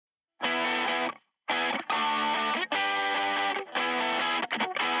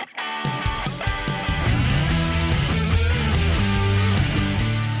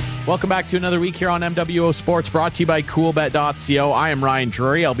Welcome back to another week here on MWO Sports, brought to you by CoolBet.co. I am Ryan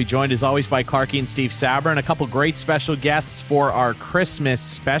Drury. I'll be joined as always by Clarky and Steve Saber, and a couple great special guests for our Christmas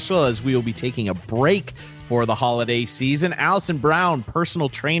special as we will be taking a break for the holiday season. Allison Brown, personal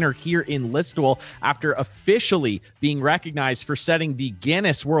trainer here in Listowel, after officially being recognized for setting the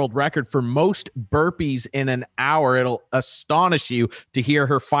Guinness World Record for most burpees in an hour. It'll astonish you to hear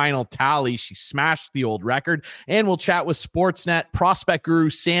her final tally. She smashed the old record. And we'll chat with Sportsnet prospect guru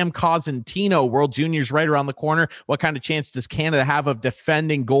Sam Cosentino. World Juniors right around the corner. What kind of chance does Canada have of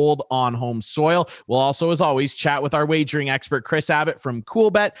defending gold on home soil? We'll also, as always, chat with our wagering expert Chris Abbott from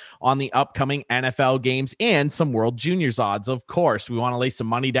CoolBet on the upcoming NFL games and some World Juniors odds, of course. We want to lay some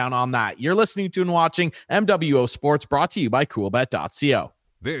money down on that. You're listening to and watching MWO Sports, brought to you by CoolBet.co.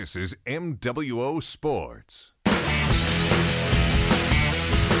 This is MWO Sports.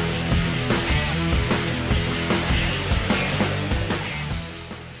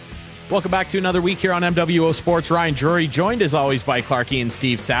 Welcome back to another week here on MWO Sports. Ryan Drury, joined as always by Clarky and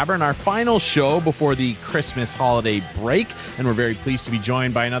Steve Saber, in our final show before the Christmas holiday break. And we're very pleased to be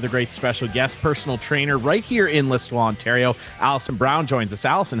joined by another great special guest, personal trainer right here in Listowel, Ontario. Allison Brown joins us.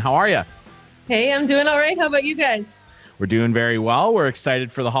 Allison, how are you? Hey, I'm doing all right. How about you guys? We're doing very well. We're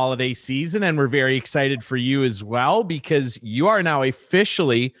excited for the holiday season, and we're very excited for you as well, because you are now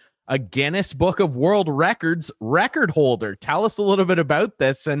officially a Guinness Book of World Records record holder. Tell us a little bit about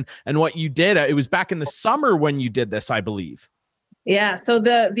this and what you did. It was back in the summer when you did this, I believe. Yeah, so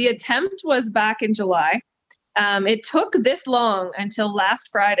the attempt was back in July. It took this long until last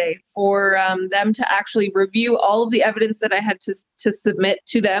Friday for them to actually review all of the evidence that I had to submit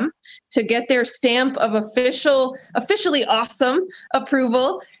to them to get their stamp of officially awesome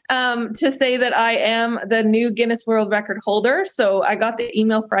approval to say that I am the new Guinness World Record holder. So I got the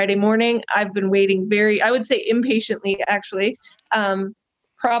email Friday morning. I've been waiting I would say impatiently, actually,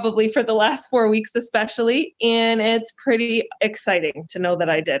 probably for the last 4 weeks especially. And it's pretty exciting to know that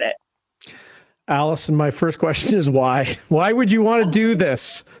I did it. Allison, my first question is why? Why would you want to do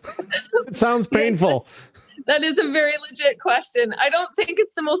this? It sounds painful. That is a very legit question. I don't think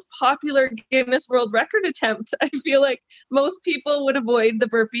it's the most popular Guinness World Record attempt. I feel like most people would avoid the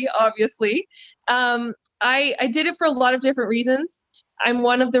burpee, obviously. I did it for a lot of different reasons. I'm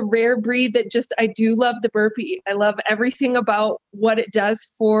one of the rare breed that I do love the burpee. I love everything about what it does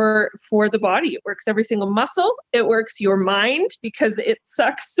for the body. It works every single muscle. It works your mind, because it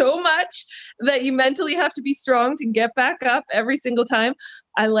sucks so much that you mentally have to be strong to get back up every single time.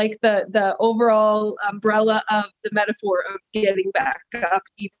 I like the overall umbrella of the metaphor of getting back up,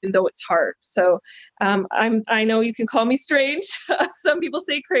 even though it's hard. So I know you can call me strange. Some people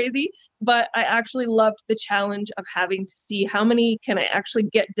say crazy, but I actually loved the challenge of having to see how many can I actually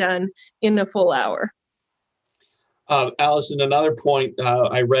get done in a full hour. Allison, another point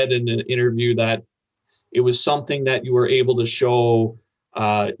I read in an interview that it was something that you were able to show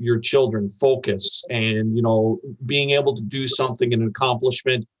your children focus and, being able to do something, an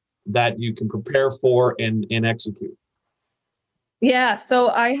accomplishment that you can prepare for and execute. Yeah. So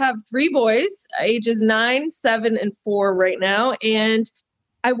I have 3 boys, ages 9, 7, and 4 right now. And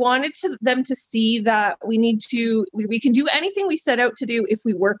I wanted them to see that we can do anything we set out to do if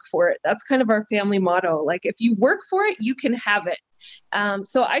we work for it. That's kind of our family motto. Like, if you work for it, you can have it.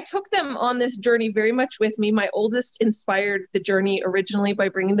 So I took them on this journey very much with me. My oldest inspired the journey originally by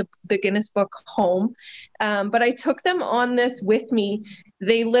bringing the Guinness book home. But I took them on this with me.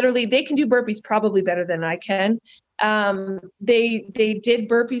 They can do burpees probably better than I can. They did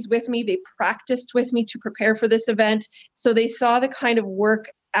burpees with me. They practiced with me to prepare for this event. So they saw the kind of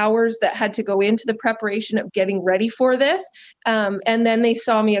work hours that had to go into the preparation of getting ready for this. And then they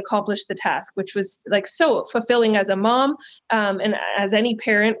saw me accomplish the task, which was like so fulfilling as a mom, and as any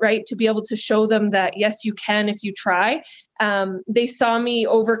parent, right? To be able to show them that, yes, you can if you try. They saw me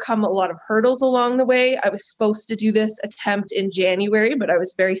overcome a lot of hurdles along the way. I was supposed to do this attempt in January, but I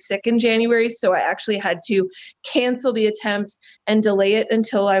was very sick in January. So I actually had to cancel the attempt and delay it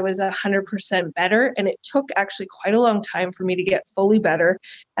until I was 100% better. And it took actually quite a long time for me to get fully better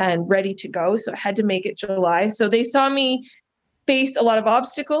and ready to go. So I had to make it July. So they saw me face a lot of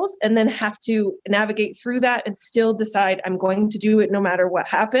obstacles and then have to navigate through that and still decide I'm going to do it no matter what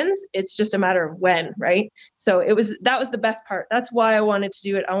happens. It's just a matter of when, right? So that was the best part. That's why I wanted to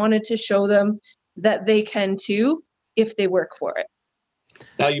do it. I wanted to show them that they can too, if they work for it.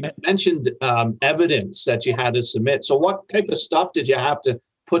 Now, you mentioned evidence that you had to submit. So what type of stuff did you have to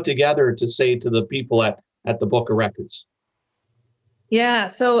put together to say to the people at the Book of Records? Yeah,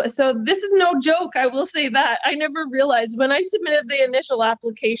 so this is no joke. I will say that. I never realized when I submitted the initial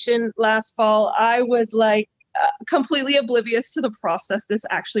application last fall, I was like, completely oblivious to the process this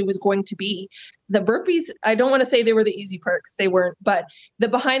actually was going to be. The burpees, I don't want to say they were the easy part because they weren't, but the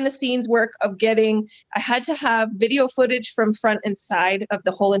behind the scenes work of I had to have video footage from front and side of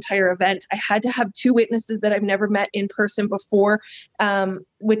the whole entire event. I had to have 2 witnesses that I've never met in person before,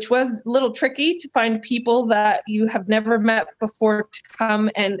 which was a little tricky to find people that you have never met before to come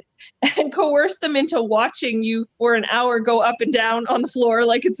and coerce them into watching you for an hour go up and down on the floor.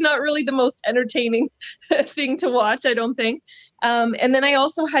 Like, it's not really the most entertaining thing to watch, I don't think. And then I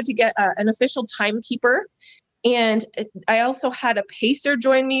also had to get an official timekeeper. And I also had a pacer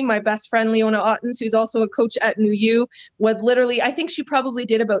join me. My best friend, Leona Ottens, who's also a coach at New U, was literally, I think she probably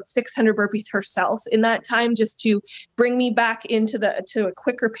did about 600 burpees herself in that time, just to bring me back to a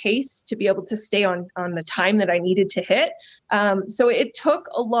quicker pace to be able to stay on the time that I needed to hit. So it took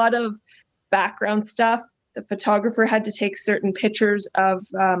a lot of background stuff. The photographer had to take certain pictures of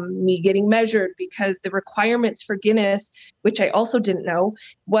me getting measured, because the requirements for Guinness, which I also didn't know,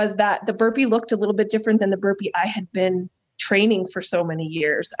 was that the burpee looked a little bit different than the burpee I had been training for so many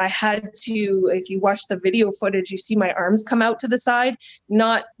years. I had to, if you watch the video footage, you see my arms come out to the side,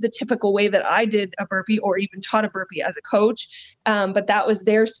 not the typical way that I did a burpee or even taught a burpee as a coach. But that was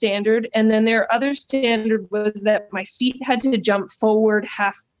their standard. And then their other standard was that my feet had to jump forward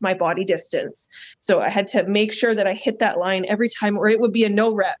half my body distance. So I had to make sure that I hit that line every time, or it would be a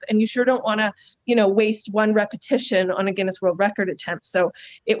no rep. And you sure don't want to, waste one repetition on a Guinness World Record attempt. So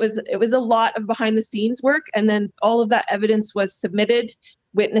it was a lot of behind the scenes work. And then all of that evidence was submitted.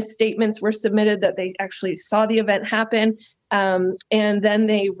 Witness statements were submitted that they actually saw the event happen. And then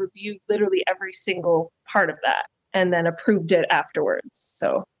they reviewed literally every single part of that and then approved it afterwards.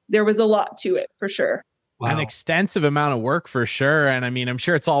 So there was a lot to it for sure. Wow. An extensive amount of work for sure. And I mean, I'm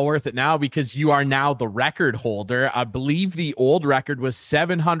sure it's all worth it now because you are now the record holder. I believe the old record was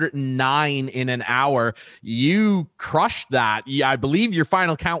 709 in an hour. You crushed that. I believe your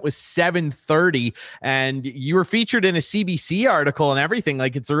final count was 730, and you were featured in a CBC article and everything.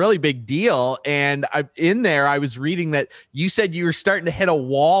 Like, it's a really big deal. And in there, I was reading that you said you were starting to hit a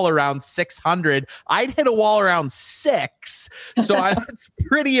wall around 600. I'd hit a wall around 6. So that's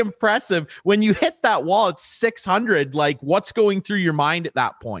pretty impressive. When you hit that wall, it's 600. Like, what's going through your mind at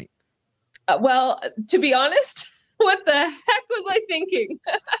that point? Well, to be honest, what the heck was I thinking?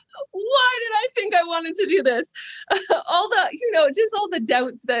 Why did I think I wanted to do this? All the, just all the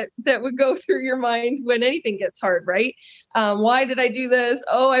doubts that would go through your mind when anything gets hard, right? Why did I do this?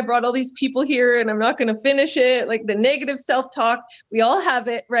 Oh, I brought all these people here and I'm not going to finish it. Like, the negative self-talk, we all have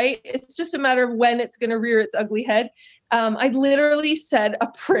it, right? It's just a matter of when it's going to rear its ugly head. I literally said a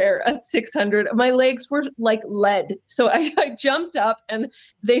prayer at 600. My legs were like lead. So I jumped up and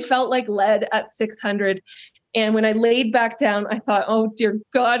they felt like lead at 600. And when I laid back down, I thought, oh, dear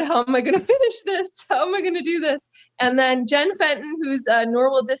God, how am I going to finish this? How am I going to do this? And then Jen Fenton, who's a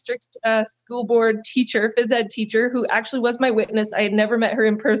Norwell District School Board teacher, phys ed teacher, who actually was my witness. I had never met her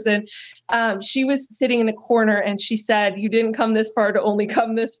in person. She was sitting in a corner and she said, you didn't come this far to only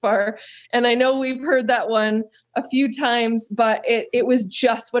come this far. And I know we've heard that one a few times, but it was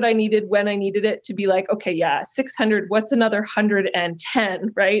just what I needed when I needed it to be like, okay, yeah, 600, what's another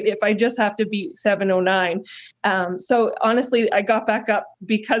 110, right? If I just have to beat 709. So honestly, I got back up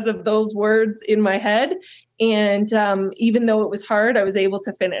because of those words in my head. And even though it was hard, I was able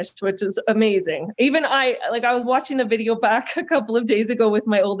to finish, which is amazing. Even I was watching the video back a couple of days ago with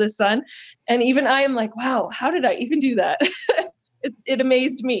my oldest son, and even I am like, wow, how did I even do that? It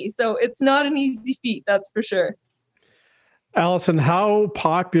amazed me. So it's not an easy feat, that's for sure. Allison, how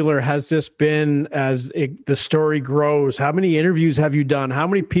popular has this been as the story grows? How many interviews have you done? How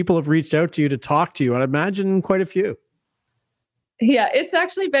many people have reached out to you to talk to you? I'd imagine quite a few. Yeah,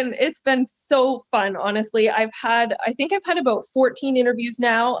 it's been so fun. Honestly, I think I've had about 14 interviews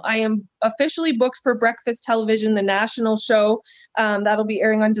now. I am officially booked for Breakfast Television, the national show. That'll be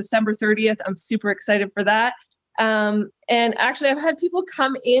airing on December 30th. I'm super excited for that. And actually I've had people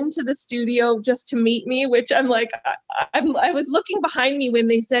come into the studio just to meet me, which I'm like, I was looking behind me when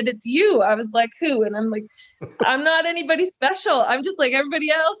they said it's you. I was like, who? And I'm like, I'm not anybody special. I'm just like everybody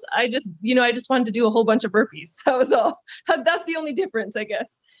else. I just wanted to do a whole bunch of burpees. That was all. That's the only difference, I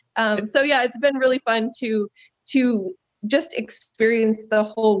guess. So yeah, it's been really fun to just experience the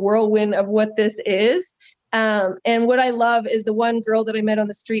whole whirlwind of what this is. And what I love is the one girl that I met on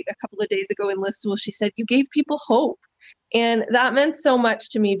the street a couple of days ago in Listowel, she said, you gave people hope. And that meant so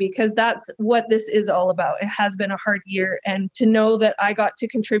much to me because that's what this is all about. It has been a hard year. And to know that I got to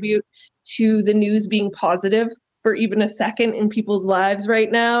contribute to the news being positive for even a second in people's lives right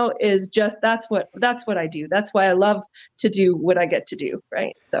now is just, that's what I do. That's why I love to do what I get to do.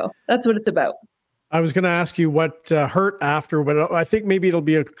 Right. So that's what it's about. I was going to ask you what hurt after, but I think maybe it'll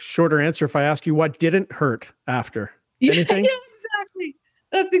be a shorter answer if I ask you what didn't hurt after. Anything? Yeah, exactly.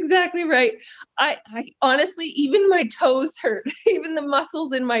 That's exactly right. I honestly, even my toes hurt. Even the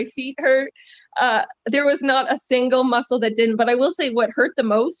muscles in my feet hurt. There was not a single muscle that didn't. But I will say what hurt the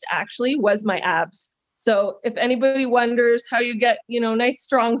most actually was my abs. So if anybody wonders how you get, nice,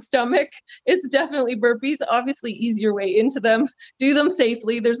 strong stomach, it's definitely burpees. Obviously, easier way into them. Do them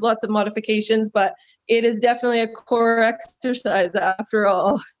safely. There's lots of modifications, but it is definitely a core exercise after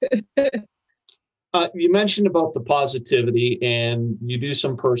all. You mentioned about the positivity and you do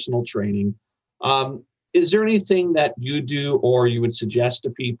some personal training. Is there anything that you do or you would suggest to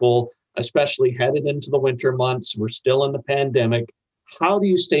people, especially headed into the winter months? We're still in the pandemic. How do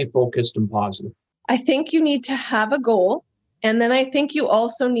you stay focused and positive? I think you need to have a goal. And then I think you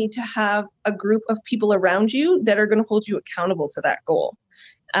also need to have a group of people around you that are going to hold you accountable to that goal.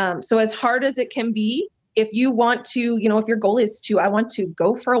 So as hard as it can be, if you want to, if your goal is I want to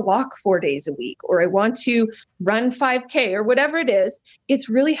go for a walk 4 days a week, or I want to run 5K or whatever it is, it's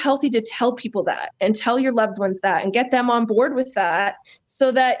really healthy to tell people that and tell your loved ones that and get them on board with that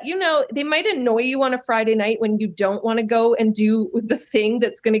so that, they might annoy you on a Friday night when you don't want to go and do the thing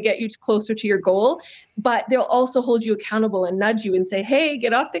that's going to get you closer to your goal, but they'll also hold you accountable and nudge you and say, hey,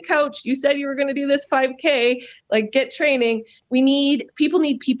 get off the couch. You said you were going to do this 5K, get training. People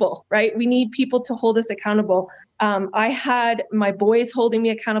need people, right? We need people to hold us accountable. I had my boys holding me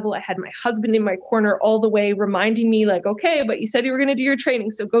accountable. I had my husband in my corner all the way, reminding me okay, but you said you were going to do your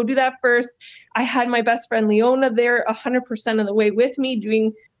training, so go do that first. I had my best friend Leona there 100% of the way with me,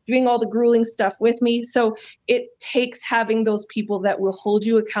 doing all the grueling stuff with me. So it takes having those people that will hold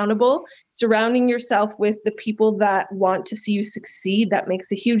you accountable, surrounding yourself with the people that want to see you succeed. That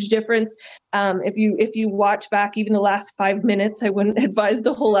makes a huge difference. If you watch back even the last 5 minutes, I wouldn't advise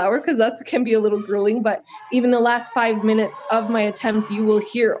the whole hour because that can be a little grueling, but even the last 5 minutes of my attempt, you will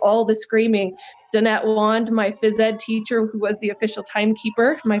hear all the screaming. Danette Wand, my phys ed teacher, who was the official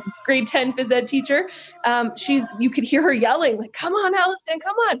timekeeper, my grade 10 phys ed teacher, you could hear her yelling, come on, Allison,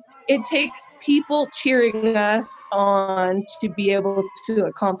 come on. It takes people cheering us on to be able to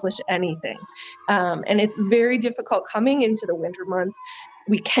accomplish anything. And it's very difficult coming into the winter months.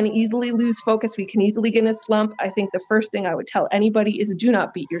 We can easily lose focus. We can easily get in a slump. I think the first thing I would tell anybody is do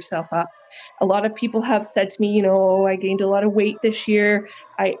not beat yourself up. A lot of people have said to me, I gained a lot of weight this year.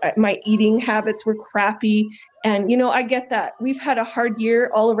 My eating habits were crappy. And, I get that. We've had a hard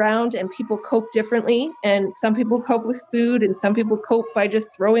year all around and people cope differently. And some people cope with food and some people cope by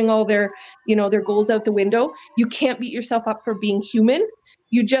just throwing all their goals out the window. You can't beat yourself up for being human.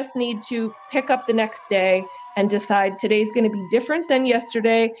 You just need to pick up the next day and decide today's going to be different than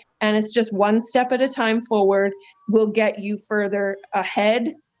yesterday. And it's just one step at a time forward will get you further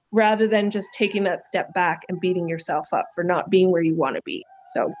ahead rather than just taking that step back and beating yourself up for not being where you want to be.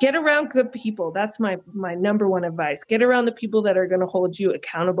 So get around good people. That's my number one advice. Get around the people that are going to hold you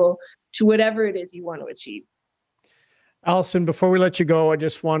accountable to whatever it is you want to achieve. Allison, before we let you go, I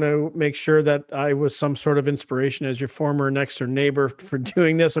just want to make sure that I was some sort of inspiration as your former next door neighbor for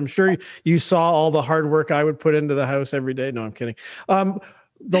doing this. I'm sure you saw all the hard work I would put into the house every day. No, I'm kidding.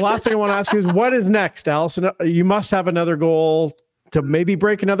 The last thing I want to ask you is what is next, Allison? You must have another goal to maybe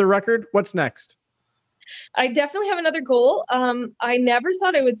break another record. What's next? I definitely have another goal. I never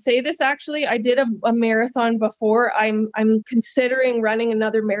thought I would say this, actually. I did a marathon before. I'm considering running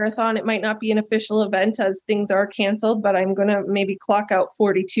another marathon. It might not be an official event as things are canceled, but I'm going to maybe clock out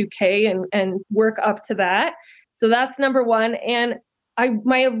 42K and work up to that. So that's number one. And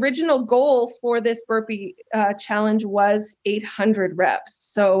my original goal for this burpee challenge was 800 reps.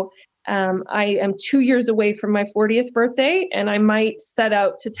 So I am 2 years away from my 40th birthday, and I might set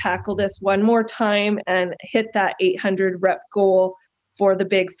out to tackle this one more time and hit that 800 rep goal for the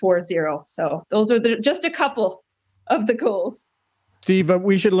big 4-0. So those are just a couple of the goals. Steve,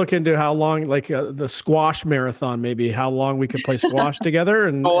 we should look into how long, the squash marathon, maybe how long we could play squash together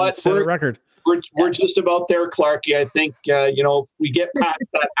and set a record. We're just about there, Clarky. I think, if we get past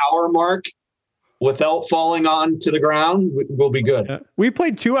that hour mark, without falling on to the ground, we'll be good. We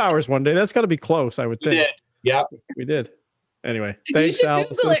played 2 hours one day. That's got to be close, I would think. We did. Yeah. We did. Anyway, thanks, you should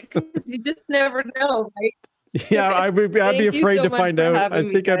Allison. Google it because you just never know, right? Yeah, I'd be afraid so to much find for out. I having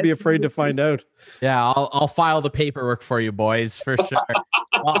me, think I'd be guys. afraid to find out. Yeah, I'll file the paperwork for you boys for sure.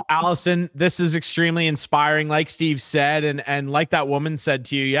 Well, Allison, this is extremely inspiring, like Steve said, and like that woman said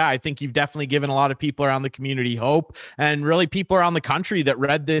to you. Yeah, I think you've definitely given a lot of people around the community hope, and really people around the country that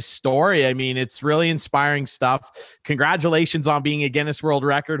read this story. I mean, it's really inspiring stuff. Congratulations on being a Guinness World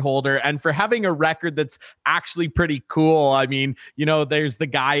Record holder and for having a record that's actually pretty cool. I mean, you know, there's the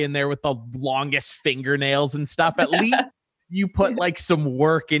guy in there with the longest fingernails and stuff. At least you put like some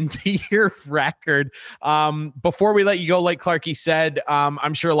work into your record. Before we let you go, like Clarky said,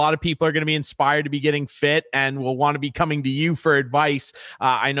 I'm sure a lot of people are going to be inspired to be getting fit and will want to be coming to you for advice.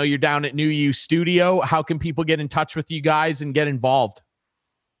 I know you're down at New U Studio. How can people get in touch with you guys and get involved?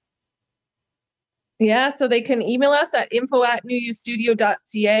 Yeah, so they can email us at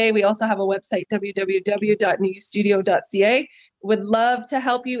info@newustudio.ca. We also have a website, www.newustudio.ca. Would love to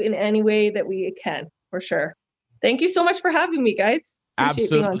help you in any way that we can, for sure. Thank you so much for having me, guys.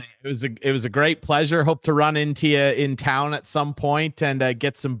 Appreciate Absolutely. It was a great pleasure. Hope to run into you in town at some point and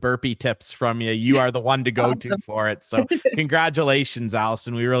get some burpee tips from you. You are the one to go to for it. So congratulations,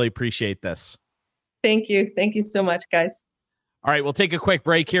 Allison. We really appreciate this. Thank you. Thank you so much, guys. All right, we'll take a quick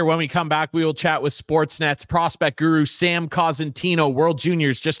break here. When we come back, we will chat with Sportsnet's prospect guru, Sam Cosentino. World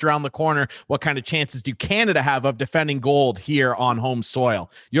Juniors just around the corner. What kind of chances do Canada have of defending gold here on home soil?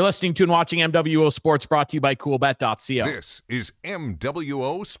 You're listening to and watching MWO Sports, brought to you by CoolBet.co. This is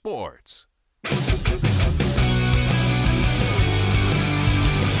MWO Sports.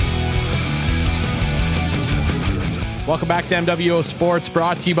 Welcome back to MWO Sports,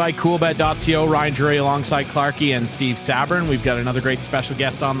 brought to you by CoolBet.co. Ryan Drury alongside Clarky and Steve Sabern. We've got another great special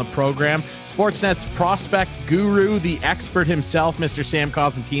guest on the program. Sportsnet's prospect guru, the expert himself, Mr. Sam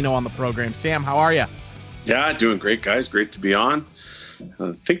Cosentino on the program. Sam, how are you? Yeah, doing great, guys. Great to be on.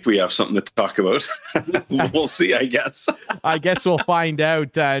 I think we have something to talk about. We'll see, I guess. I guess we'll find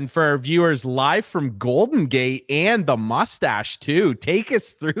out. And for our viewers live from Golden Gate and the Mustache, too, take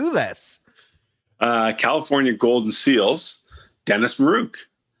us through this. California Golden Seals, Dennis Maruk.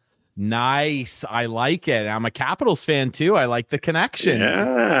 Nice. I like it. I'm a Capitals fan too. I like the connection.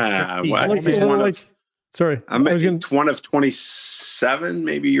 Yeah. Well, I think he's one of 27,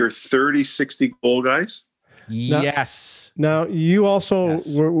 maybe your 30, 60 goal guys. Yes. Now, you also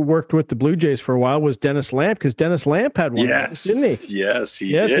worked with the Blue Jays for a while. Was Dennis Lamp? Because Dennis Lamp had one, didn't he? Yes,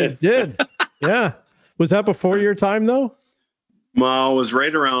 he did. Yeah. Was that before your time, though? Well, it was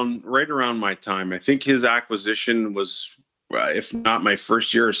right around my time. I think his acquisition was, if not my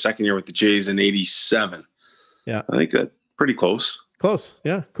first year or second year with the Jays in '87. Yeah, I think that pretty close. Close.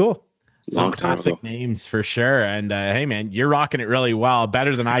 Yeah, cool. Some classic names for sure. And hey, man, you're rocking it really well,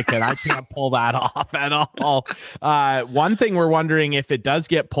 better than I could. I can't pull that off at all. One thing we're wondering if it does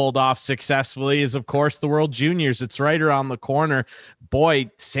get pulled off successfully is, of course, the World Juniors. It's right around the corner. Boy,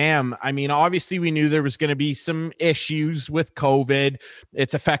 Sam, I mean, obviously we knew there was going to be some issues with COVID.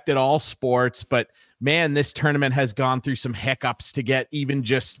 It's affected all sports, but man, this tournament has gone through some hiccups to get even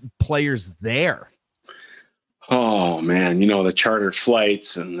just players there. Oh man, the chartered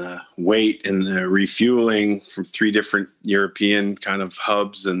flights and the wait and the refueling from 3 different European kind of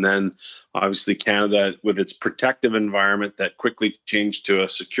hubs. And then obviously Canada with its protective environment that quickly changed to a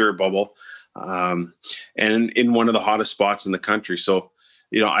secure bubble. And in one of the hottest spots in the country. So,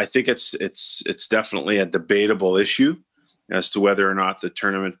 I think it's definitely a debatable issue as to whether or not the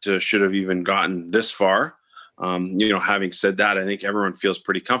tournament should have even gotten this far. Having said that, I think everyone feels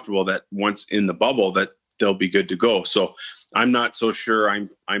pretty comfortable that once in the bubble that they'll be good to go. So I'm not so sure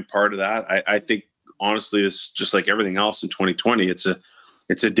I'm part of that. I think honestly, it's just like everything else in 2020. It's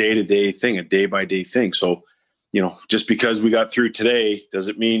a day-to-day thing, a day-by-day thing. So, just because we got through today, does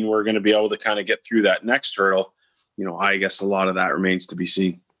it mean we're going to be able to kind of get through that next hurdle? I guess a lot of that remains to be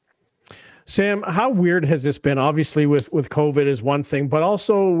seen. Sam, how weird has this been? Obviously with COVID is one thing, but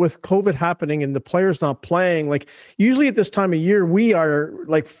also with COVID happening and the players not playing, like usually at this time of year, we are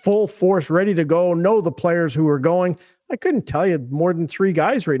like full force, ready to go, know the players who are going. I couldn't tell you more than 3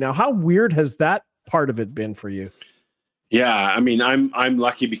 guys right now. How weird has that part of it been for you? Yeah, I mean, I'm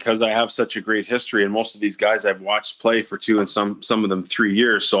lucky because I have such a great history, and most of these guys I've watched play for 2 and some of them 3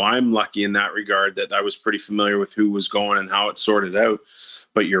 years. So I'm lucky in that regard that I was pretty familiar with who was going and how it sorted out.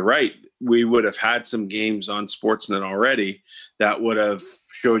 But you're right, we would have had some games on Sportsnet already that would have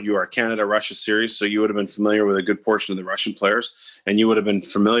showed you our Canada-Russia series. So you would have been familiar with a good portion of the Russian players, and you would have been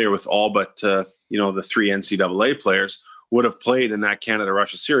familiar with all but the 3 NCAA players would have played in that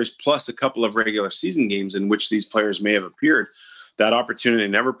Canada-Russia series, plus a couple of regular season games in which these players may have appeared. That opportunity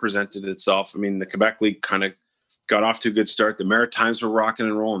never presented itself. I mean, the Quebec League kind of got off to a good start. The Maritimes were rocking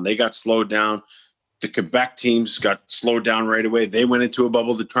and rolling. They got slowed down. the Quebec teams got slowed down right away. They went into a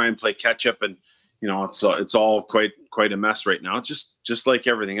bubble to try and play catch up, and it's all quite a mess right now, just like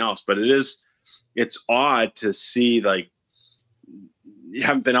everything else. But it's odd to see, like, you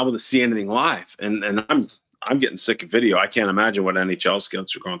haven't been able to see anything live, and I'm getting sick of video. I can't imagine what NHL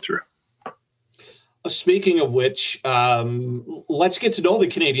scouts are going through. Speaking of which, let's get to know the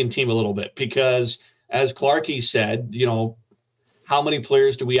Canadian team a little bit, because as Clarkie said, how many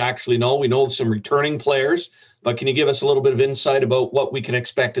players do we actually know? We know some returning players, but can you give us a little bit of insight about what we can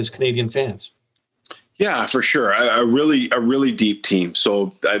expect as Canadian fans? Yeah, for sure. A really deep team.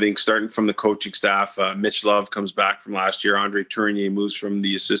 So I think starting from the coaching staff, Mitch Love comes back from last year. Andre Tournier moves from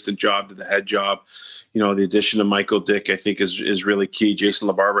the assistant job to the head job. The addition of Michael Dick, I think, is really key. Jason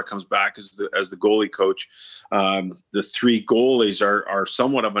LaBarbera comes back as the goalie coach. The three goalies are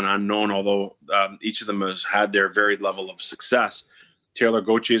somewhat of an unknown, although each of them has had their varied level of success. Taylor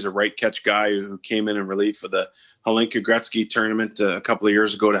Gauthier is a right catch guy who came in relief for the Hlinka Gretzky tournament a couple of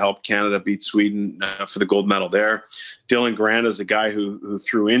years ago to help Canada beat Sweden for the gold medal there. Dylan Garand is a guy who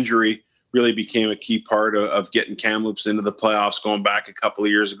through injury really became a key part of getting Kamloops into the playoffs going back a couple of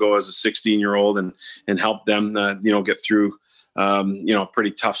years ago as a 16-year-old and helped them get through a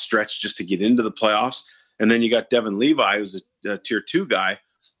pretty tough stretch just to get into the playoffs. And then you got Devin Levi, who's a tier 2 guy,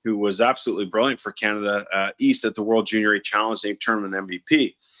 who was absolutely brilliant for Canada East at the World Junior A Challenge, named tournament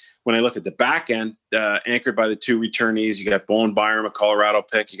MVP. When I look at the back end, anchored by the 2 returnees, you got Bowen Byram, a Colorado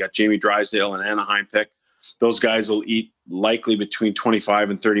pick, you got Jamie Drysdale, an Anaheim pick. Those guys will eat likely between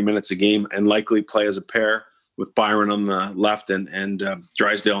 25 and 30 minutes a game and likely play as a pair with Byron on the left and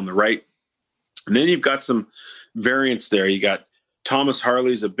Drysdale on the right. And then you've got some variants there. You got Thomas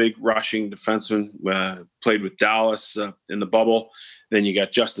Harley's a big rushing defenseman, played with Dallas in the bubble. Then you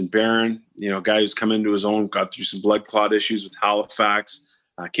got Justin Barron, a guy who's come into his own, got through some blood clot issues with Halifax.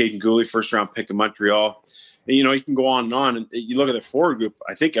 Caden Gooley, first-round pick of Montreal. And, you can go on and on. And you look at their forward group,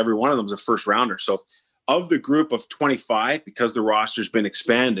 I think every one of them is a first-rounder. So of the group of 25, because the roster's been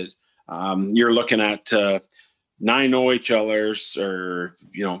expanded, you're looking at 9 OHLers, or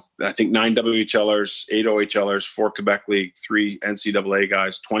I think 9 WHLers, 8 OHLers, 4 Quebec League, 3 NCAA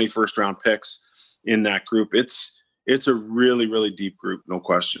guys, 20 first-round picks in that group. It's a really, really deep group, no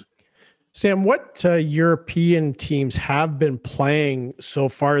question. Sam, what European teams have been playing so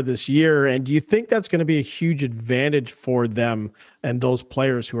far this year, and do you think that's going to be a huge advantage for them and those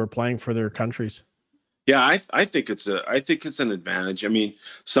players who are playing for their countries? Yeah, I think it's an advantage. I mean,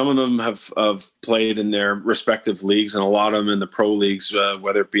 some of them have played in their respective leagues, and a lot of them in the pro leagues,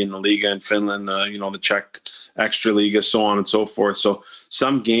 whether it be in the Liga in Finland, the Czech Extra Liga, so on and so forth. So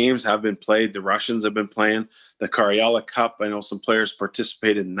some games have been played. The Russians have been playing the Karjala Cup. I know some players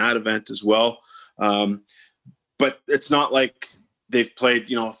participated in that event as well. But it's not like they've played,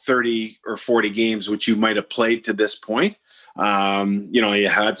 30 or 40 games, which you might have played to this point. You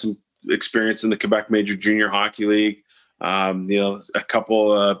had some experience in the Quebec Major Junior Hockey League. A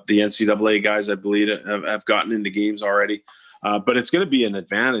couple of the NCAA guys, I believe, have gotten into games already. But it's going to be an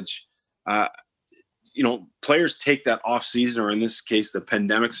advantage. Players take that off season, or in this case, the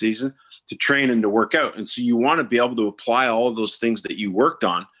pandemic season, to train and to work out. And so you want to be able to apply all of those things that you worked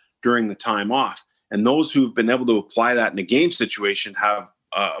on during the time off. And those who've been able to apply that in a game situation have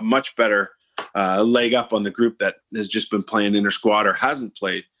a much better leg up on the group that has just been playing inter-squad or hasn't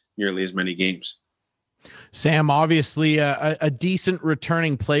played nearly as many games. Sam, obviously a decent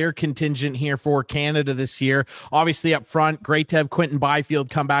returning player contingent here for Canada this year. Obviously up front, great to have Quentin Byfield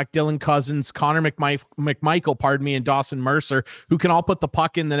come back, Dylan Cousins, Connor McMichael, and Dawson Mercer, who can all put the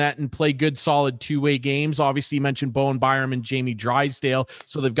puck in the net and play good, solid two-way games. Obviously, you mentioned Bowen Byram and Jamie Drysdale,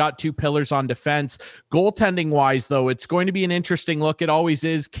 so they've got 2 pillars on defense. Goaltending-wise, though, it's going to be an interesting look. It always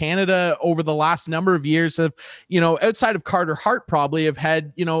is. Canada, over the last number of years, have, outside of Carter Hart, probably have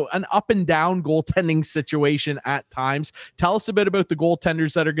had, an up-and-down goaltending situation at times. Tell us a bit about the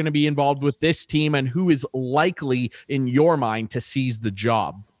goaltenders that are going to be involved with this team and who is likely, in your mind, to seize the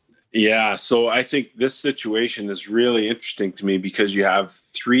job. Yeah, so I think this situation is really interesting to me because you have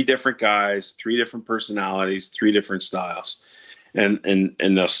 3 different guys, 3 different personalities, 3 different styles. And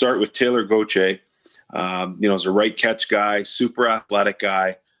I'll start with Taylor Gauthier. Is a right catch guy, super athletic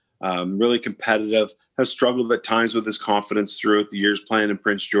guy, really competitive, has struggled at times with his confidence throughout the years playing in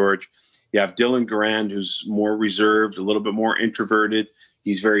Prince George. You have Dylan Garand, who's more reserved, a little bit more introverted.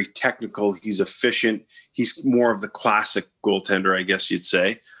 He's very technical. He's efficient. He's more of the classic goaltender, I guess you'd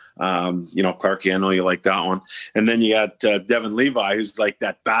say. Clarkie, I know you like that one. And then you got Devin Levi, who's like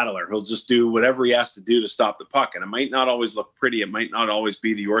that battler. He'll just do whatever he has to do to stop the puck. And it might not always look pretty. It might not always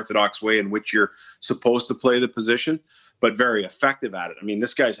be the orthodox way in which you're supposed to play the position, but very effective at it. I mean,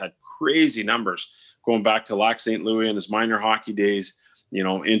 this guy's had crazy numbers going back to Lac St. Louis in his minor hockey days,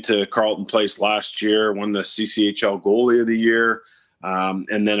 into Carleton Place last year, won the CCHL Goalie of the Year.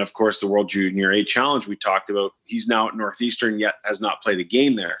 And then, of course, the World Junior A Challenge we talked about. He's now at Northeastern, yet has not played a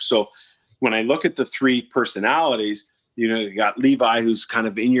game there. So when I look at the three personalities, you got Levi, who's kind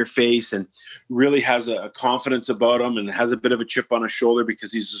of in your face and really has a confidence about him and has a bit of a chip on his shoulder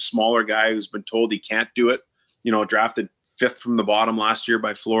because he's a smaller guy who's been told he can't do it. Drafted 5th from the bottom last year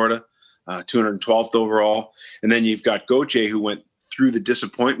by Florida, 212th overall. And then you've got Gauthier, who went through the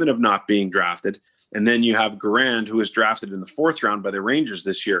disappointment of not being drafted. And then you have Garand, who was drafted in the 4th round by the Rangers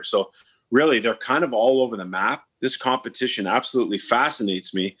this year. So really, they're kind of all over the map. This competition absolutely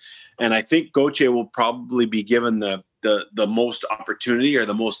fascinates me. And I think Gauthier will probably be given the most opportunity or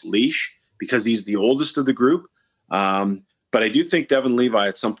the most leash because he's the oldest of the group. But I do think Devin Levi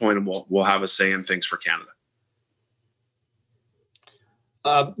at some point will have a say in things for Canada.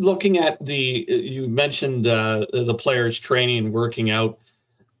 Looking at you mentioned the players training, working out.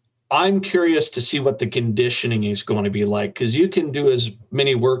 I'm curious to see what the conditioning is going to be like, because you can do as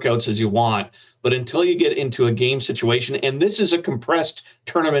many workouts as you want, but until you get into a game situation, and this is a compressed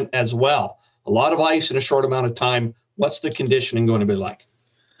tournament as well, a lot of ice in a short amount of time, what's the conditioning going to be like?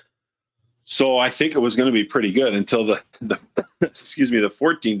 So I think it was going to be pretty good until the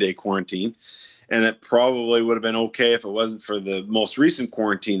 14-day quarantine. And it probably would have been okay if it wasn't for the most recent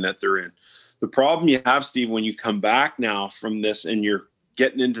quarantine that they're in. The problem you have, Steve, when you come back now from this and you're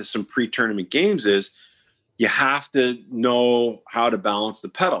getting into some pre-tournament games is you have to know how to balance the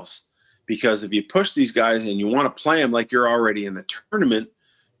pedals. Because if you push these guys and you want to play them like you're already in the tournament,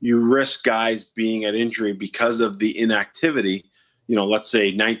 you risk guys being at injury because of the inactivity, let's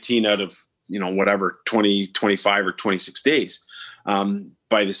say 19 out of, 20, 25 or 26 days.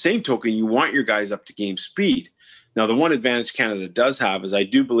 By the same token, you want your guys up to game speed. Now, the one advantage Canada does have is I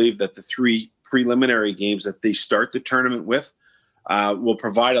do believe that the 3 preliminary games that they start the tournament with will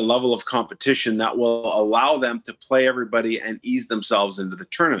provide a level of competition that will allow them to play everybody and ease themselves into the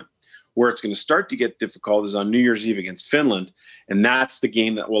tournament. Where it's going to start to get difficult is on New Year's Eve against Finland, and that's the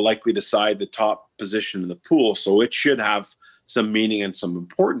game that will likely decide the top position in the pool. So it should have some meaning and some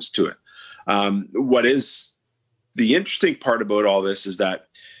importance to it. What is the interesting part about all this is that,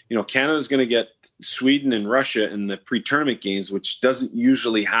 Canada is going to get Sweden and Russia in the pre-tournament games, which doesn't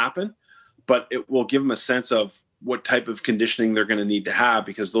usually happen, but it will give them a sense of what type of conditioning they're going to need to have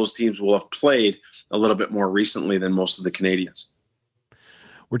because those teams will have played a little bit more recently than most of the Canadians.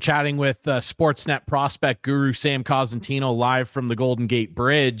 We're chatting with Sportsnet prospect guru Sam Cosentino live from the Golden Gate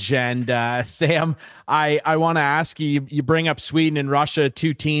Bridge. And Sam, I want to ask you, you bring up Sweden and Russia,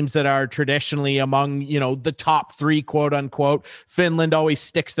 2 teams that are traditionally among, the top 3, quote unquote. Finland always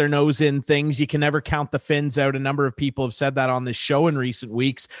sticks their nose in things. You can never count the Finns out. A number of people have said that on this show in recent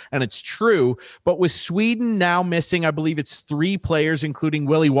weeks, and it's true. But with Sweden now missing, I believe it's 3 players, including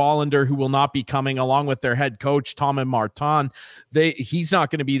Willie Wallander, who will not be coming, along with their head coach, Tommy Martin. He's not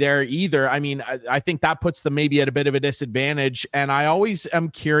going to be there either. I mean, I think that puts them maybe at a bit of a disadvantage. And I always am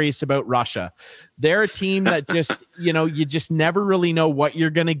curious about Russia. They're a team that just, you just never really know what you're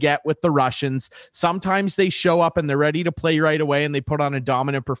going to get with the Russians. Sometimes they show up and they're ready to play right away and they put on a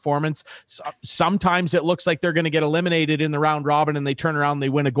dominant performance. Sometimes it looks like they're going to get eliminated in the round robin and they turn around and they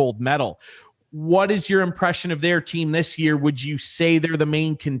win a gold medal. What is your impression of their team this year? Would you say they're the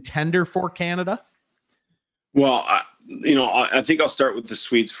main contender for Canada? Well, I think I'll start with the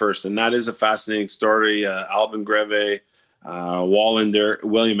Swedes first, and that is a fascinating story. Albin Greve, Wallander,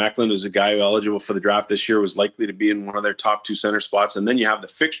 William Eklund, who's a guy eligible for the draft this year, was likely to be in one of their top 2 center spots. And then you have the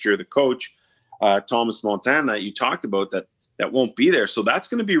fixture, the coach, Thomas Martin, that you talked about, that won't be there. So that's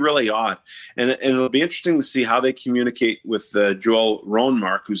going to be really odd. And it'll be interesting to see how they communicate with Joel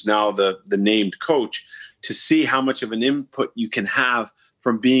Ronmark, who's now the named coach, to see how much of an input you can have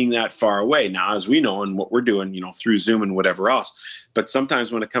from being that far away. Now, as we know, and what we're doing, through Zoom and whatever else. But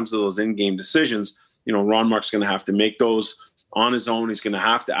sometimes when it comes to those in-game decisions, Ron Mark's going to have to make those on his own. He's going to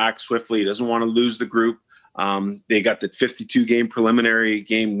have to act swiftly. He doesn't want to lose the group. They got the 52-game preliminary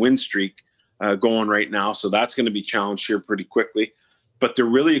game win streak going right now. So that's going to be challenged here pretty quickly. But they're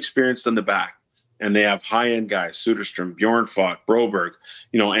really experienced on the back. And they have high-end guys, Soderstrom, Bjornfot, Broberg,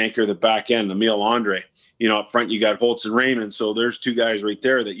 anchor the back end, Emil Andre. Up front, you got Holtz and Raymond. So there's 2 guys right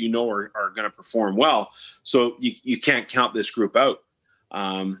there that are going to perform well. So you can't count this group out.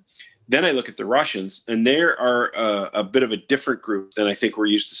 Then I look at the Russians, and they are a bit of a different group than I think we're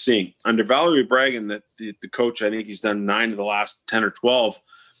used to seeing. Under Valery Bragin, the coach, I think he's done 9 of the last 10 or 12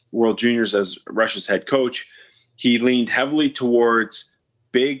 World Juniors as Russia's head coach. He leaned heavily towards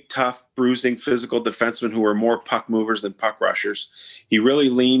big, tough, bruising, physical defensemen who are more puck movers than puck rushers. He really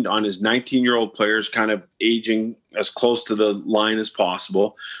leaned on his 19-year-old players kind of aging as close to the line as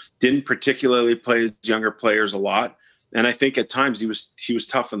possible. Didn't particularly play his younger players a lot. And I think at times he was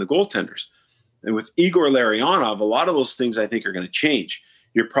tough on the goaltenders. And with Igor Larionov, a lot of those things I think are going to change.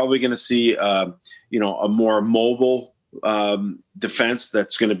 You're probably going to see, a more mobile defense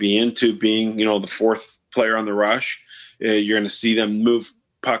that's going to be into being, the fourth player on the rush. You're going to see them move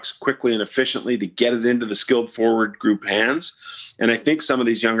pucks quickly and efficiently to get it into the skilled forward group hands. And I think some of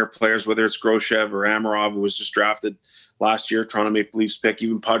these younger players, whether it's Groshev or Amarov, who was just drafted last year, Toronto Maple Leafs pick,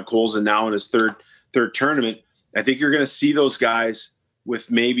 even Podkolzin now in his third tournament, I think you're going to see those guys with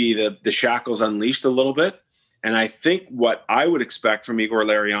maybe the shackles unleashed a little bit. And I think what I would expect from Igor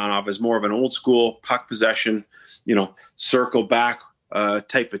Larionov is more of an old school puck possession, circle back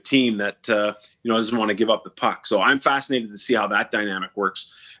type of team that, doesn't want to give up the puck. So I'm fascinated to see how that dynamic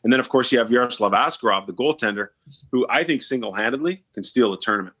works. And then, of course, you have Yaroslav Askarov, the goaltender, who I think single-handedly can steal a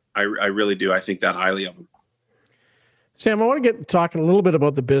tournament. I really do. I think that highly of him. Sam, I want to get talking a little bit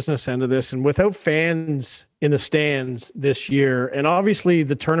about the business end of this. And without fans in the stands this year, and obviously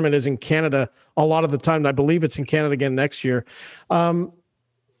the tournament is in Canada a lot of the time, and I believe it's in Canada again next year.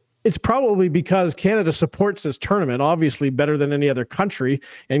 It's probably because Canada supports this tournament, obviously better than any other country,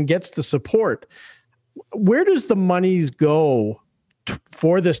 and gets the support. Where does the monies go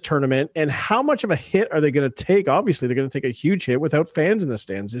for this tournament, and how much of a hit are they going to take? Obviously, they're going to take a huge hit without fans in the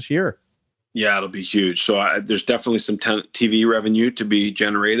stands this year. Yeah, it'll be huge. So there's definitely some TV revenue to be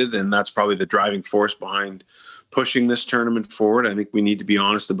generated, and that's probably the driving force behind pushing this tournament forward. I think we need to be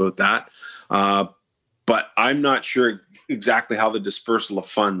honest about that. But I'm not sure exactly how the dispersal of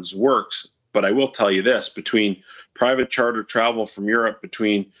funds works. But I will tell you this, between private charter travel from Europe,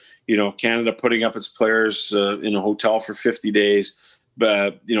 between, Canada putting up its players in a hotel for 50 days,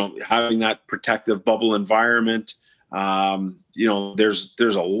 but, having that protective bubble environment, there's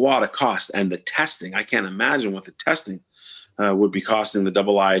a lot of cost. And the testing, I can't imagine what the testing would be costing the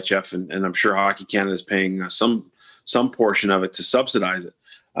IIHF, and I'm sure Hockey Canada is paying some portion of it to subsidize it.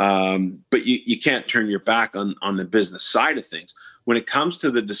 But you can't turn your back on the business side of things. When it comes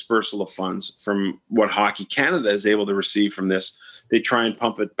to the dispersal of funds from what Hockey Canada is able to receive from this, they try and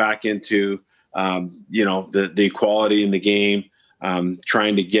pump it back into, the equality in the game,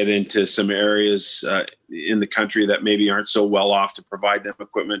 trying to get into some areas in the country that maybe aren't so well off to provide them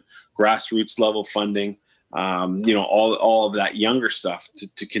equipment, grassroots level funding, all of that younger stuff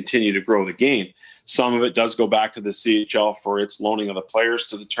to continue to grow the game. Some of it does go back to the CHL for its loaning of the players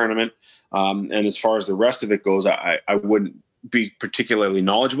to the tournament. And as far as the rest of it goes, I wouldn't be particularly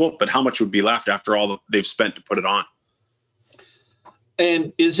knowledgeable, but how much would be left after all they've spent to put it on?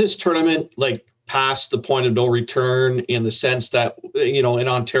 And is this tournament past the point of no return, in the sense that, in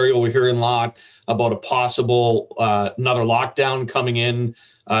Ontario, we're hearing a lot about a possible another lockdown coming in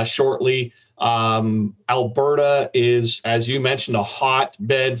shortly. Alberta is, as you mentioned, a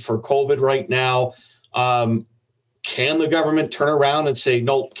hotbed for COVID right now. Can the government turn around and say,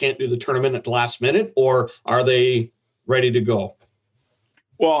 nope, can't do the tournament at the last minute, or are they ready to go?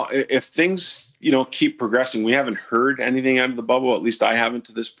 Well, if things, keep progressing, we haven't heard anything out of the bubble, at least I haven't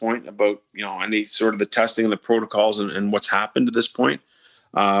to this point, about, any sort of the testing and the protocols and what's happened to this point.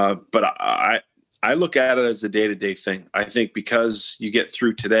 But I look at it as a day-to-day thing. I think because you get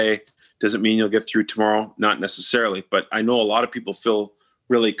through today doesn't mean you'll get through tomorrow, not necessarily. But I know a lot of people feel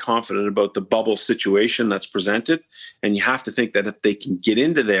really confident about the bubble situation that's presented. And you have to think that if they can get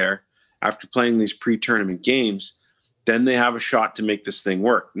into there after playing these pre-tournament games, then they have a shot to make this thing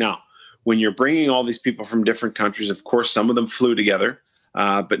work. Now, when you're bringing all these people from different countries, of course, some of them flew together,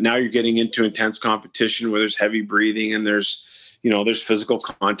 but now you're getting into intense competition where there's heavy breathing and there's physical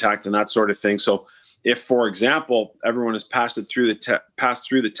contact and that sort of thing. So if, for example, everyone has passed through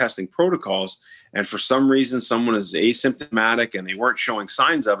the testing protocols, and for some reason someone is asymptomatic and they weren't showing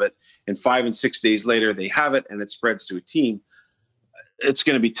signs of it, and 5 and 6 days later they have it and it spreads to a team, it's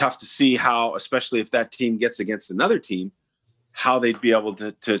going to be tough to see how, especially if that team gets against another team, how they'd be able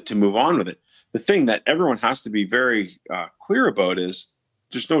to move on with it. The thing that everyone has to be very clear about is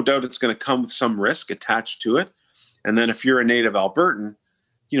there's no doubt it's going to come with some risk attached to it. And then if you're a native Albertan,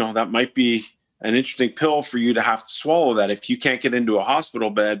 that might be an interesting pill for you to have to swallow, that if you can't get into a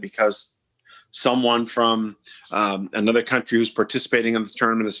hospital bed because someone from another country who's participating in the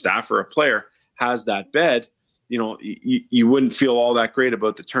tournament, a staff or a player, has that bed, you wouldn't feel all that great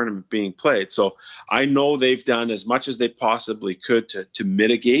about the tournament being played. So I know they've done as much as they possibly could to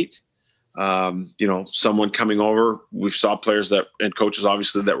mitigate, someone coming over. We've saw players and coaches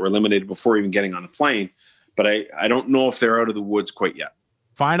obviously that were eliminated before even getting on the plane, but I don't know if they're out of the woods quite yet.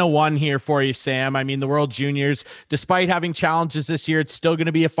 Final one here for you, Sam. I mean, the World Juniors, despite having challenges this year, it's still going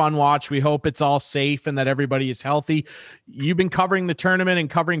to be a fun watch. We hope it's all safe and that everybody is healthy. You've been covering the tournament and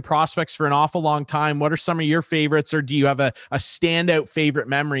covering prospects for an awful long time. What are some of your favorites, or do you have a standout favorite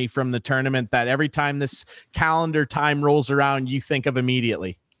memory from the tournament that every time this calendar time rolls around, you think of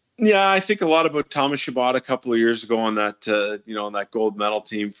immediately? Yeah, I think a lot about Thomas Chabot a couple of years ago on that, that gold medal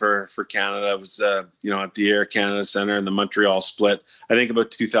team for Canada. It was, at the Air Canada Centre and the Montreal split. I think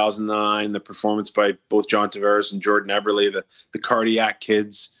about 2009, the performance by both John Tavares and Jordan Eberle, the cardiac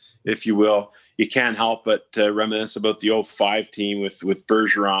kids, if you will. You can't help but reminisce about the 2005 team with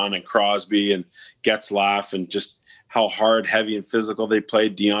Bergeron and Crosby and Getzlaf, and just how hard, heavy, and physical they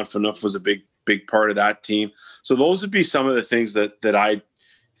played. Dion Phaneuf was a big part of that team. So those would be some of the things that I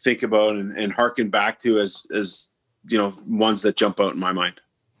think about and harken back to as ones that jump out in my mind.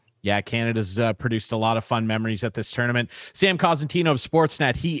 Yeah, Canada's produced a lot of fun memories at this tournament. Sam Cosentino of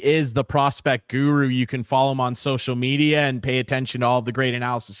Sportsnet, he is the prospect guru. You can follow him on social media and pay attention to all of the great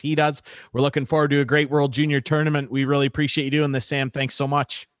analysis he does. We're looking forward to a great World Junior tournament. We really appreciate you doing this, Sam. Thanks so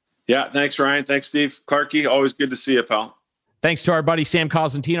much. Yeah, thanks, Ryan. Thanks, Steve. Clarky, always good to see you, pal. Thanks to our buddy Sam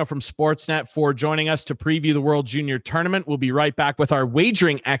Cosentino from Sportsnet for joining us to preview the World Junior Tournament. We'll be right back with our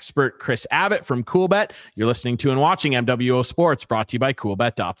wagering expert, Chris Abbott from Coolbet. You're listening to and watching MWO Sports, brought to you by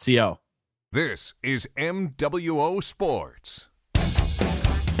coolbet.co. This is MWO Sports.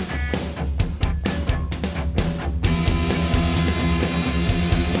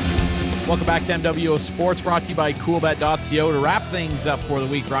 Welcome back to MWO Sports, brought to you by coolbet.co. To wrap things up for the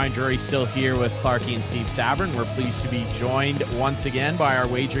week, Ryan Drury still here with Clarky and Steve Sabrin. We're pleased to be joined once again by our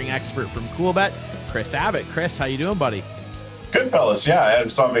wagering expert from Coolbet, Chris Abbott. Chris, how you doing, buddy? Good, fellas. Yeah, I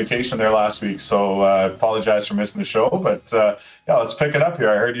was on vacation there last week, so apologize for missing the show. But let's pick it up here.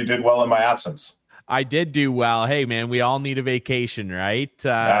 I heard you did well in my absence. I did do well. Hey, man, we all need a vacation, right?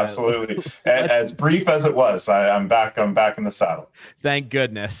 Absolutely. As brief as it was, I'm back in the saddle. Thank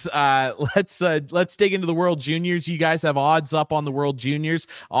goodness. Let's dig into the World Juniors. You guys have odds up on the World Juniors.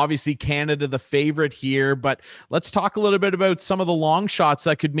 Obviously, Canada the favorite here, but let's talk a little bit about some of the long shots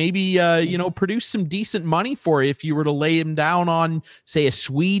that could maybe produce some decent money for you if you were to lay them down on, say, a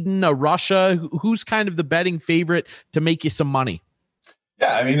Sweden, a Russia. Who's kind of the betting favorite to make you some money?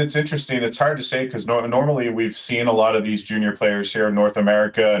 Yeah, I mean, it's interesting. It's hard to say because normally we've seen a lot of these junior players here in North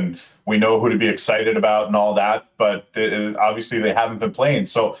America, and we know who to be excited about and all that, but obviously they haven't been playing.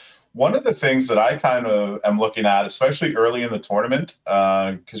 So one of the things that I kind of am looking at, especially early in the tournament,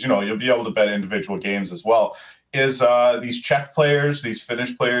 because, you'll be able to bet individual games as well, is these Czech players, these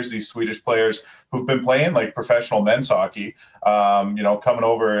Finnish players, these Swedish players who've been playing like professional men's hockey, coming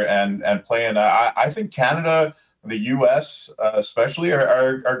over and playing. I think Canada, the U.S. Especially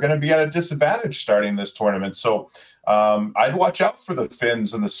are going to be at a disadvantage starting this tournament. So I'd watch out for the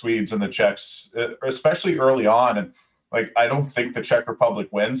Finns and the Swedes and the Czechs, especially early on. And I don't think the Czech Republic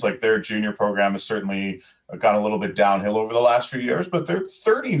wins. Their junior program has certainly gone a little bit downhill over the last few years, but they're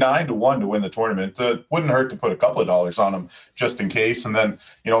 39-1 to win the tournament. It wouldn't hurt to put a couple of dollars on them just in case. And then,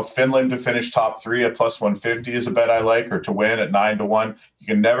 Finland to finish top 3 at plus 150 is a bet I like, or to win at 9-1. You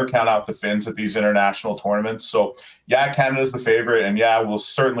can never count out the Finns at these international tournaments. So yeah, Canada's the favorite. And yeah, we'll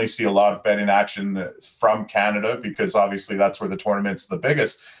certainly see a lot of betting action from Canada because obviously that's where the tournament's the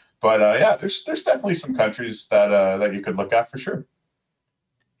biggest. But there's definitely some countries that you could look at for sure.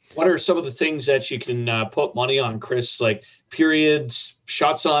 What are some of the things that you can put money on, Chris? Like periods,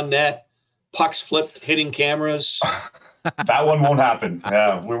 shots on net, pucks flipped, hitting cameras. That one won't happen.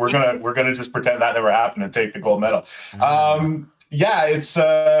 Yeah, we're gonna just pretend that never happened and take the gold medal. It's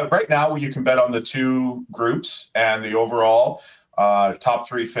right now you can bet on the 2 groups and the overall top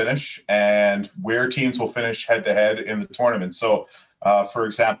 3 finish and where teams will finish head to head in the tournament. So. For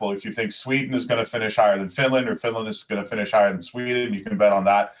example, if you think Sweden is going to finish higher than Finland or Finland is going to finish higher than Sweden, you can bet on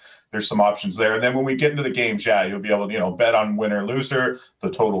that. There's some options there. And then when we get into the games, you'll be able to, bet on winner, loser, the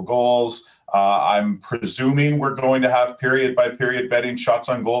total goals. I'm presuming we're going to have period by period betting, shots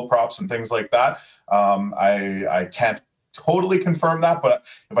on goal props and things like that. I can't totally confirm that, but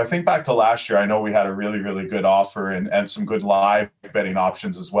if I think back to last year, I know we had a really, really good offer and some good live betting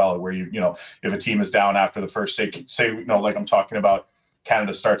options as well, where if a team is down after the first, say, like I'm talking about,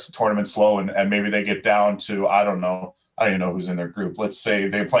 Canada starts the tournament slow and maybe they get down to, I don't even know who's in their group. Let's say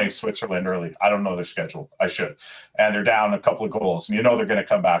they're playing Switzerland early. I don't know their schedule. I should. And they're down a couple of goals and they're going to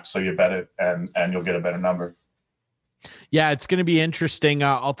come back. So you bet it and you'll get a better number. Yeah, it's going to be interesting.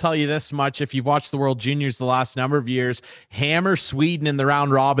 I'll tell you this much. If you've watched the World Juniors the last number of years, hammer Sweden in the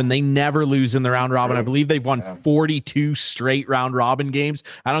round robin. They never lose in the round robin. I believe they've won 42 straight round robin games.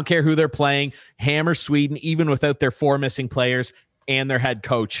 I don't care who they're playing. Hammer Sweden, even without their 4 missing players and their head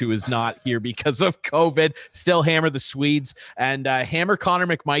coach, who is not here because of COVID. Still hammer the Swedes, and hammer Connor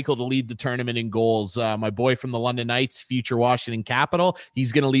McMichael to lead the tournament in goals. My boy from the London Knights, future Washington Capital,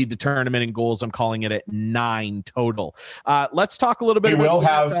 he's going to lead the tournament in goals. I'm calling it at 9 total. Let's talk a little bit. We will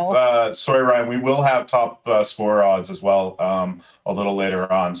have, sorry, Ryan, we will have top scorer odds as well a little later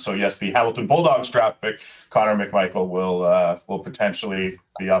on. So yes, the Hamilton Bulldogs draft pick, Connor McMichael, will potentially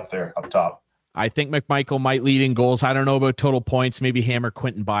be up there, up top. I think McMichael might lead in goals. I don't know about total points. Maybe hammer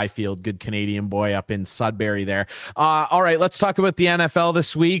Quentin Byfield, good Canadian boy up in Sudbury there. All right, let's talk about the NFL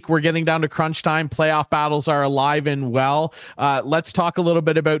this week. We're getting down to crunch time. Playoff battles are alive and well. Let's talk a little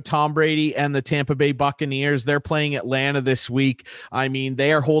bit about Tom Brady and the Tampa Bay Buccaneers. They're playing Atlanta this week. I mean,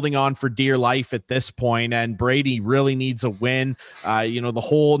 they are holding on for dear life at this point, and Brady really needs a win. The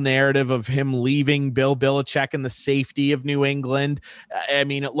whole narrative of him leaving Bill Belichick and the safety of New England. I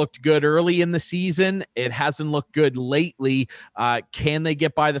mean, it looked good early in the season. It hasn't looked good lately. Can they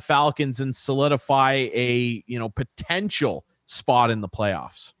get by the Falcons and solidify a potential spot in the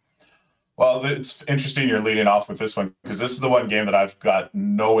playoffs? Well, it's interesting you're leading off with this one, because this is the one game that I've got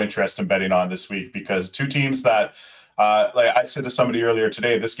no interest in betting on this week, because two teams that like I said to somebody earlier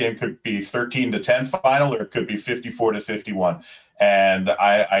today, this game could be 13-10 final, or it could be 54-51. And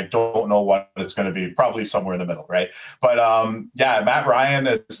I don't know what it's going to be, probably somewhere in the middle, right? But Matt Ryan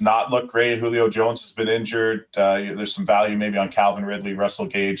has not looked great. Julio Jones has been injured. There's some value maybe on Calvin Ridley, Russell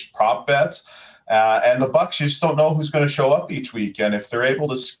Gage prop bets. And the Bucs, you just don't know who's going to show up each week. And if they're able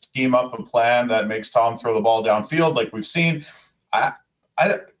to scheme up a plan that makes Tom throw the ball downfield like we've seen,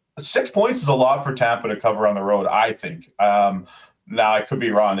 6 points is a lot for Tampa to cover on the road, I think. Now, I could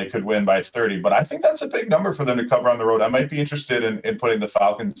be wrong. They could win by 30, but I think that's a big number for them to cover on the road. I might be interested in putting the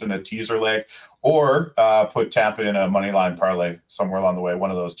Falcons in a teaser leg, or put Tampa in a money line parlay somewhere along the way, one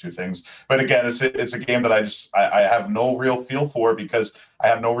of those two things. But again, it's a game that I have no real feel for, because I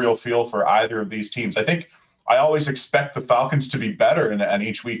have no real feel for either of these teams. I think I always expect the Falcons to be better, and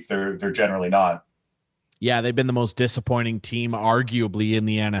each week they're generally not. Yeah, they've been the most disappointing team, arguably, in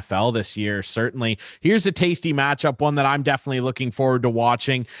the NFL this year, certainly. Here's a tasty matchup, one that I'm definitely looking forward to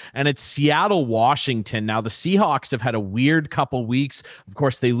watching, and it's Seattle-Washington. Now, the Seahawks have had a weird couple weeks. Of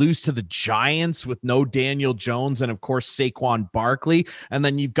course, they lose to the Giants with no Daniel Jones and, of course, Saquon Barkley. And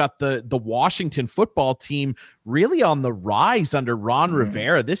then you've got the Washington football team really on the rise under Ron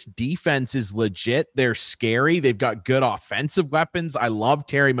Rivera. This defense is legit. They're scary. They've got good offensive weapons. I love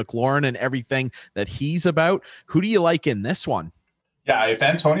Terry McLaurin and everything that he's about. Who do you like in this one? Yeah, if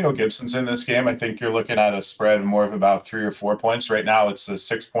Antonio Gibson's in this game, I think you're looking at a spread more of about 3 or 4 points. Right now, it's a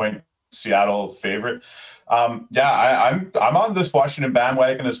 6-point Seattle favorite. I'm on this Washington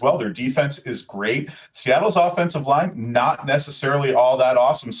bandwagon as well. Their defense is great. Seattle's offensive line, not necessarily all that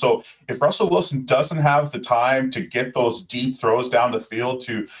awesome. So if Russell Wilson doesn't have the time to get those deep throws down the field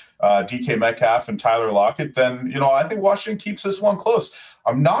to DK Metcalf and Tyler Lockett, then, I think Washington keeps this one close.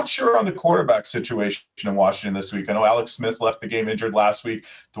 I'm not sure on the quarterback situation in Washington this week. I know Alex Smith left the game injured last week.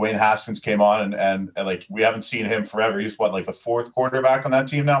 Dwayne Haskins came on and like, we haven't seen him forever. He's like the 4th quarterback on that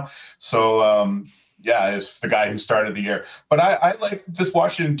team now. So, is the guy who started the year. But I like this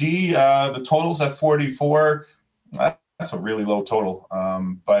Washington D. The total's at 44. That's a really low total.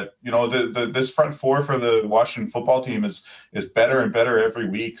 But this front four for the Washington football team is better and better every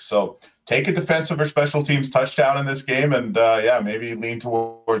week. So take a defensive or special teams touchdown in this game, and maybe lean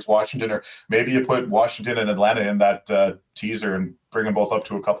towards Washington, or maybe you put Washington and Atlanta in that teaser and bring them both up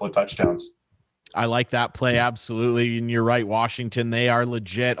to a couple of touchdowns. I like that play, absolutely. And you're right, Washington, they are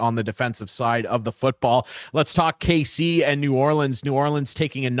legit on the defensive side of the football. Let's talk KC and New Orleans. New Orleans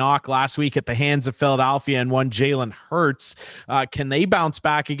taking a knock last week at the hands of Philadelphia and one Jalen Hurts. Can they bounce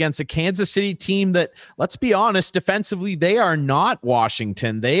back against a Kansas City team that, let's be honest, defensively, they are not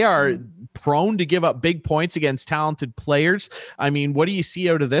Washington. They are prone to give up big points against talented players. I mean, what do you see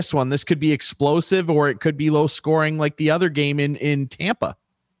out of this one? This could be explosive, or it could be low scoring like the other game in Tampa.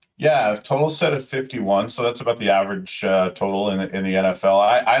 Yeah, total set at 51, so that's about the average total in the NFL.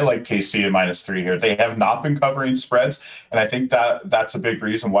 I like KC at -3 here. They have not been covering spreads, and I think that's a big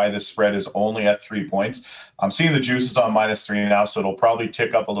reason why this spread is only at 3 points. I'm seeing the juices on -3 now, so it'll probably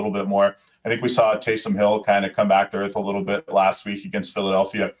tick up a little bit more. I think we saw Taysom Hill kind of come back to earth a little bit last week against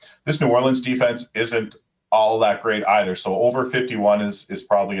Philadelphia. This New Orleans defense isn't all that great either, so over 51 is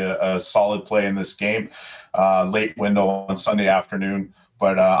probably a solid play in this game. Late window on Sunday afternoon.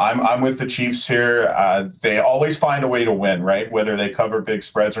 But I'm with the Chiefs here. They always find a way to win, right? Whether they cover big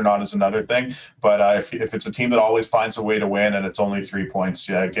spreads or not is another thing. But if it's a team that always finds a way to win and it's only 3 points,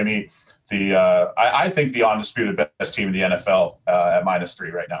 yeah, give me the I think the undisputed best team in the NFL at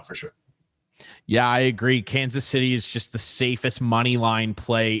 -3 right now for sure. Yeah, I agree. Kansas City is just the safest money line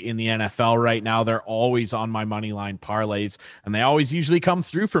play in the NFL right now. They're always on my money line parlays, and they always usually come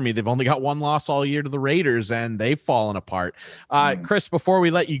through for me. They've only got one loss all year to the Raiders, and they've fallen apart. Chris, before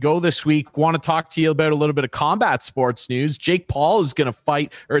we let you go this week, want to talk to you about a little bit of combat sports news. Jake Paul is going to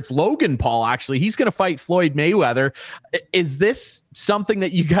fight, or it's Logan Paul, actually. He's going to fight Floyd Mayweather. Is this something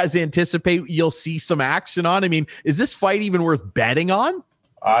that you guys anticipate you'll see some action on? I mean, is this fight even worth betting on?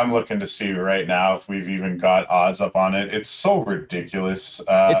 I'm looking to see right now if we've even got odds up on it. It's so ridiculous.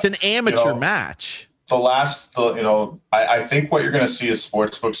 It's an amateur match. I think what you're going to see is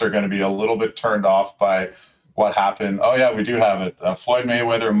sportsbooks are going to be a little bit turned off by what happened. Oh yeah, we do have it. Floyd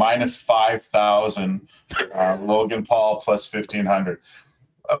Mayweather -5,000, Logan Paul +1,500.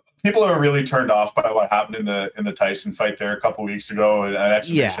 People are really turned off by what happened in the Tyson fight there a couple weeks ago, an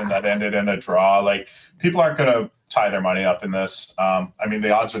exhibition that ended in a draw. Like, people aren't going to tie their money up in this. I mean,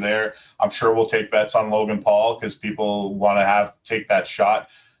 the odds are there. I'm sure we'll take bets on Logan Paul because people want to take that shot.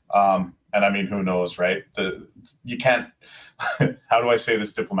 And I mean, who knows, right? You can't. How do I say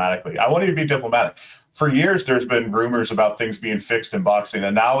this diplomatically? I want to be diplomatic. For years, there's been rumors about things being fixed in boxing,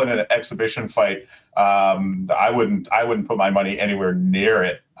 and now in an exhibition fight, I wouldn't put my money anywhere near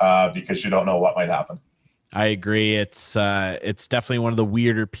it because you don't know what might happen. I agree. It's definitely one of the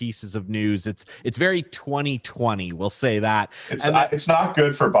weirder pieces of news. It's very 2020. We'll say that. It's not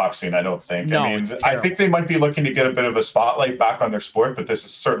good for boxing, I don't think. No, I mean, I think they might be looking to get a bit of a spotlight back on their sport, but this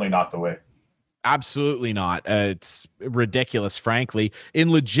is certainly not the way. Absolutely not. It's ridiculous, frankly.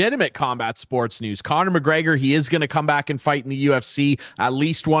 In legitimate combat sports news, Conor McGregor, he is going to come back and fight in the UFC at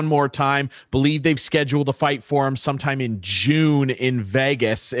least one more time. Believe they've scheduled a fight for him sometime in June in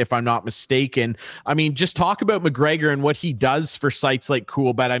Vegas, if I'm not mistaken. I mean, just talk about McGregor and what he does for sites like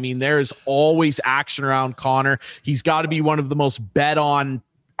Coolbet. I mean, there is always action around Conor. He's got to be one of the most bet on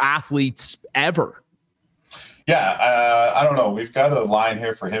athletes ever. Yeah, I don't know. We've got a line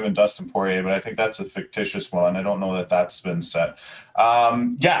here for him and Dustin Poirier, but I think that's a fictitious one. I don't know that that's been set.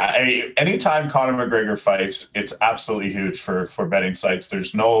 Anytime Conor McGregor fights, it's absolutely huge for betting sites.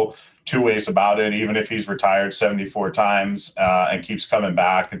 There's no two ways about it. Even if he's retired 74 times and keeps coming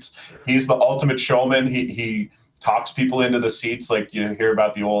back, he's the ultimate showman. He talks people into the seats like you hear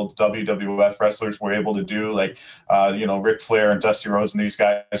about the old WWF wrestlers were able to do, like, Ric Flair and Dusty Rhodes and these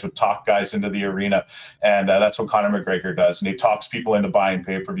guys would talk guys into the arena. And that's what Conor McGregor does. And he talks people into buying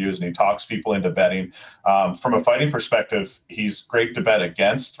pay-per-views and he talks people into betting. From a fighting perspective, he's great to bet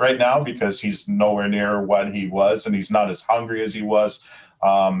against right now because he's nowhere near what he was and he's not as hungry as he was.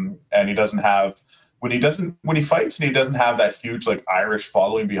 And he doesn't have... When he fights and he doesn't have that huge like Irish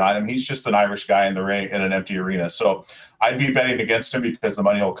following behind him, he's just an Irish guy in the ring in an empty arena. So I'd be betting against him because the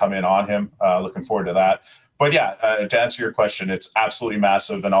money will come in on him. Looking forward to that. But yeah, to answer your question, it's absolutely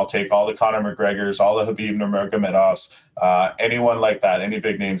massive. And I'll take all the Conor McGregors, all the Khabib Nurmagomedovs, anyone like that, any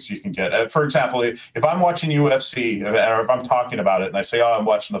big names you can get. For example, if I'm watching UFC or if I'm talking about it and I say, oh, I'm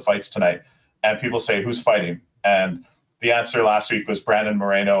watching the fights tonight, and people say, who's fighting? And the answer last week was Brandon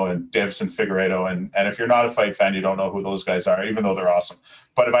Moreno and Davison Figueiredo. And if you're not a fight fan, you don't know who those guys are, even though they're awesome.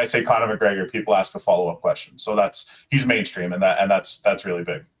 But if I say Conor McGregor, people ask a follow-up question. So he's mainstream, and that's really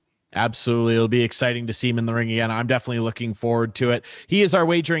big. Absolutely. It'll be exciting to see him in the ring again. I'm definitely looking forward to it. He is our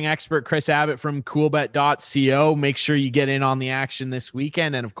wagering expert, Chris Abbott from coolbet.co. Make sure you get in on the action this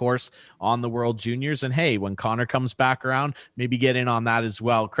weekend and, of course, on the World Juniors. And, hey, when Conor comes back around, maybe get in on that as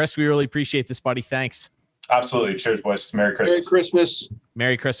well. Chris, we really appreciate this, buddy. Thanks. Absolutely. Cheers, boys. Merry Christmas. Merry Christmas.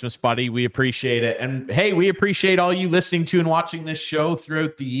 Merry Christmas, buddy. We appreciate it. And hey, we appreciate all you listening to and watching this show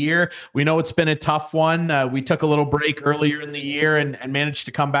throughout the year. We know it's been a tough one. We took a little break earlier in the year and managed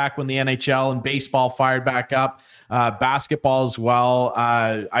to come back when the NHL and baseball fired back up. Basketball as well.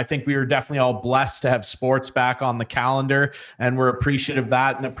 I think we were definitely all blessed to have sports back on the calendar, and we're appreciative of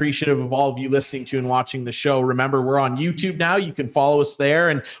that and appreciative of all of you listening to and watching the show. Remember, we're on YouTube now. You can follow us there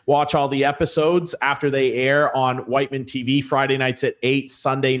and watch all the episodes after they air on Whiteman TV, Friday nights at 8,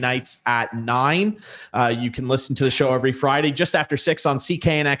 Sunday nights at 9. You can listen to the show every Friday just after 6 on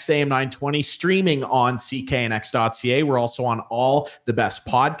CKNX AM 920, streaming on cknx.ca. We're also on all the best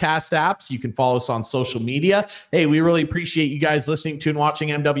podcast apps. You can follow us on social media. Hey, we really appreciate you guys listening to and watching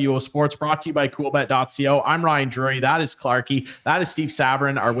MWO Sports, brought to you by coolbet.co. I'm Ryan Drury. That is Clarkey. That is Steve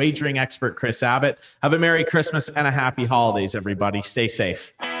Sabrin, our wagering expert, Chris Abbott. Have a Merry Christmas and a Happy Holidays, everybody. Stay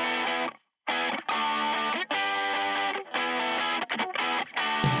safe.